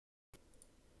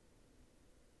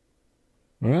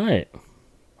Right,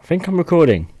 I think I'm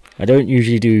recording. I don't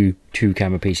usually do two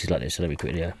camera pieces like this, so let me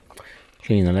quickly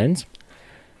clean the lens.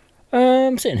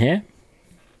 I'm sitting here,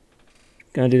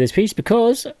 gonna do this piece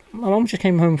because my mum just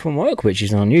came home from work, which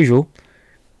is unusual.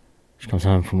 She comes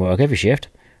home from work every shift,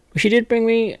 but she did bring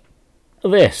me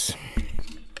this.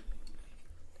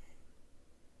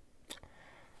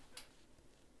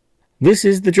 This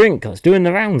is the drink that's doing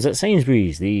the rounds at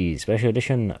Sainsbury's, the special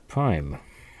edition Prime.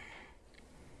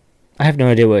 I have no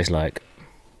idea what it's like.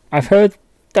 I've heard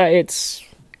that it's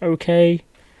okay,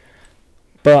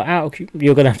 but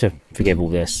you're going to have to forgive all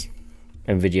this.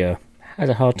 Nvidia has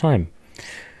a hard time.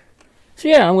 So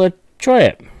yeah, I'm going to try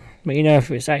it. But you know if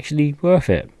it's actually worth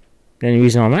it. The only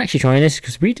reason I'm actually trying this is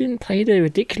because we didn't pay the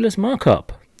ridiculous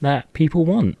markup that people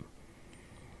want.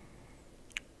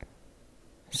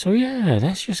 So yeah,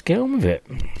 let's just get on with it.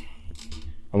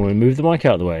 I'm going to move the mic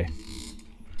out of the way.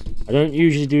 I don't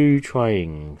usually do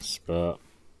tryings, but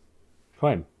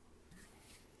Prime.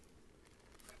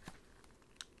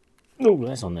 Oh,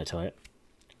 that's on there tight.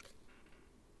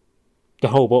 The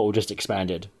whole bottle just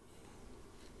expanded.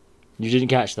 You didn't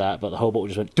catch that, but the whole bottle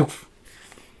just went doof.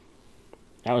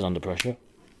 That was under pressure.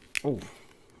 Oh,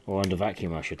 or under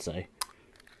vacuum, I should say.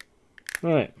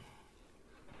 Right.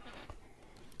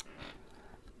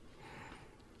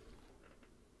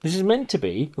 This is meant to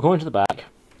be, according to the back,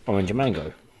 orange and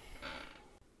mango.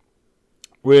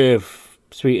 With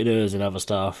sweeteners and other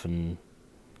stuff, and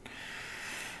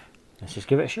let's just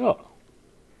give it a shot.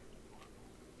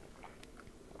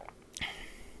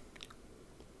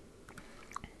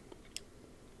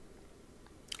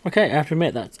 Okay, I have to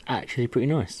admit that's actually pretty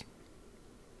nice.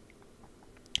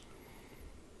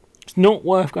 It's not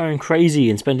worth going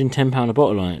crazy and spending £10 a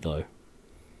bottle on it though.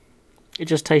 It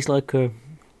just tastes like a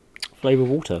flavoured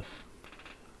water.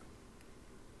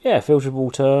 Yeah, filtered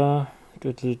water.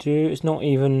 It's not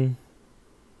even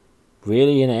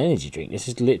really an energy drink. This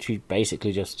is literally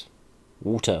basically just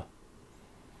water.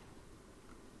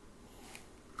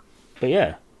 But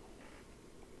yeah,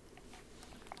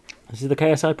 this is the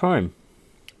KSI Prime,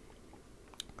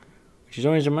 which is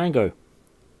orange and mango.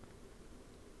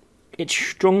 It's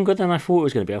stronger than I thought it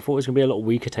was going to be. I thought it was going to be a lot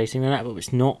weaker tasting than that, but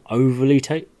it's not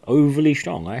overly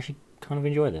strong. I actually kind of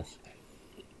enjoy this.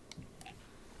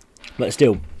 But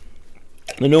still,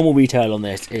 the normal retail on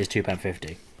this is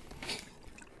 £2.50.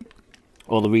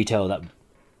 Or the retail that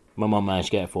my mum managed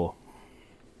to get it for.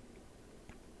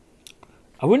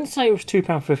 I wouldn't say it was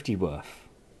 £2.50 worth.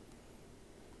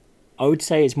 I would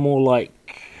say it's more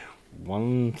like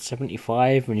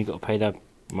 £1.75 when you've got to pay the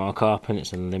markup and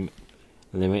it's a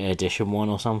limited edition one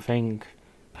or something.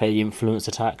 Pay the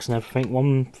influencer tax and everything.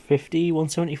 £1.50,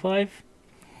 £1.75.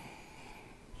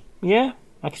 Yeah,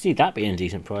 I can see that being a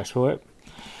decent price for it.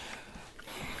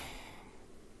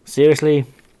 Seriously,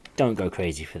 don't go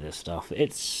crazy for this stuff.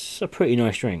 It's a pretty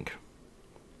nice drink.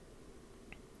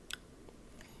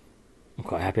 I'm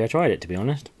quite happy I tried it, to be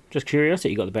honest. Just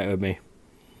curiosity got the better of me.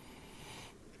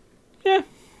 Yeah,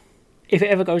 if it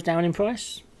ever goes down in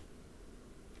price,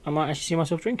 I might actually see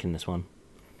myself drinking this one.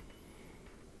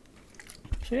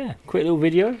 So yeah, quick little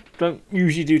video. Don't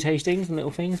usually do tastings and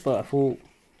little things, but I thought,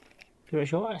 give it a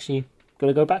shot. Actually,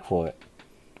 gotta go back for it.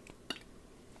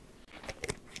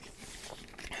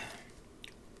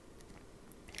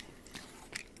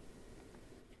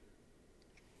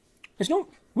 It's not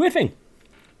weird thing.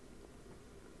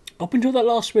 Up until that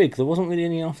last week, there wasn't really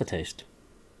any aftertaste.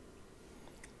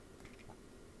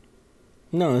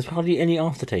 No, there's hardly any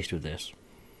aftertaste with this.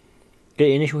 Get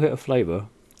the initial hit of flavour,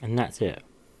 and that's it.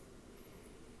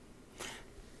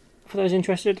 For those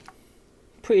interested,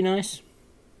 pretty nice.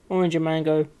 Orange and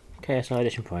mango, KSI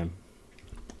Edition Prime.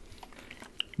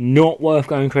 Not worth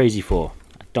going crazy for.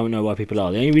 I don't know why people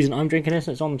are. The only reason I'm drinking this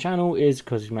that's on the channel is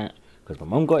because my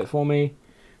mum got it for me.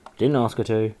 Didn't ask her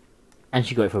to, and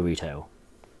she got it for retail.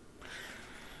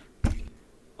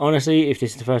 Honestly, if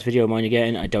this is the first video of mine you're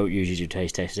getting, I don't usually do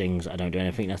taste testings. I don't do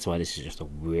anything. That's why this is just a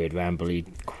weird, rambly,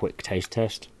 quick taste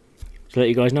test. To let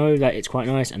you guys know that it's quite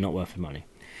nice and not worth the money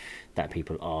that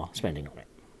people are spending on it.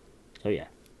 So yeah,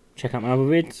 check out my other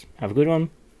vids. Have a good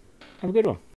one. Have a good one.